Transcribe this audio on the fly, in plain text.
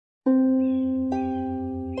Assalamu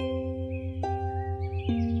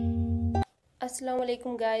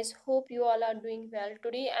alaikum guys, hope you all are doing well.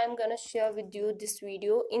 Today I am gonna share with you this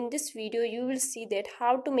video. In this video you will see that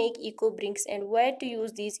how to make eco bricks and where to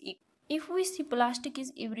use these. If we see plastic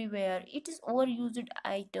is everywhere, it is overused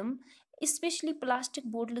item, especially plastic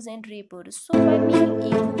bottles and wrappers. So by making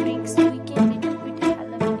eco bricks we can little bit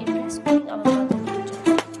help in rescuing our mother nature.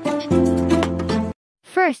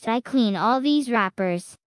 First I clean all these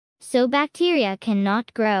wrappers, so bacteria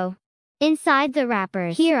cannot grow inside the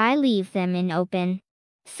wrappers. Here I leave them in open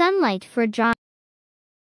sunlight for drying.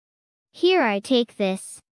 Here I take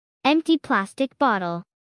this empty plastic bottle.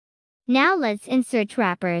 Now let's insert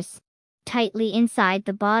wrappers tightly inside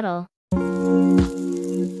the bottle.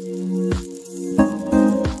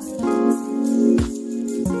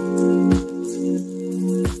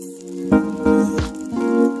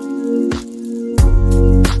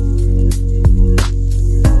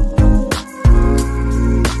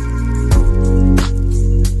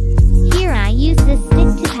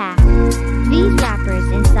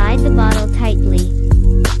 Inside the bottle tightly.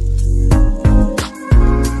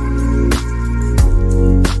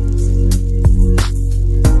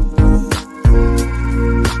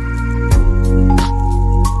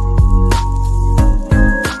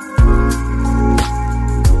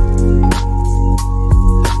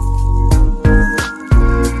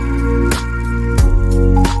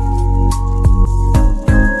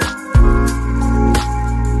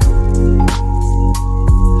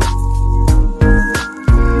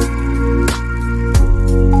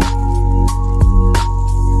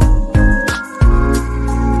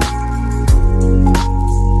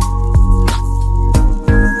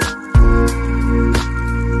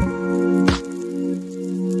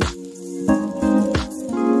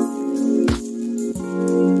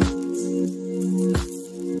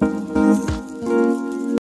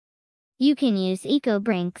 You can use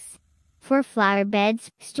EcoBricks for flower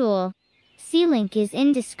beds, stool. See link is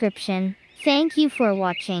in description. Thank you for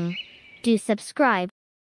watching. Do subscribe.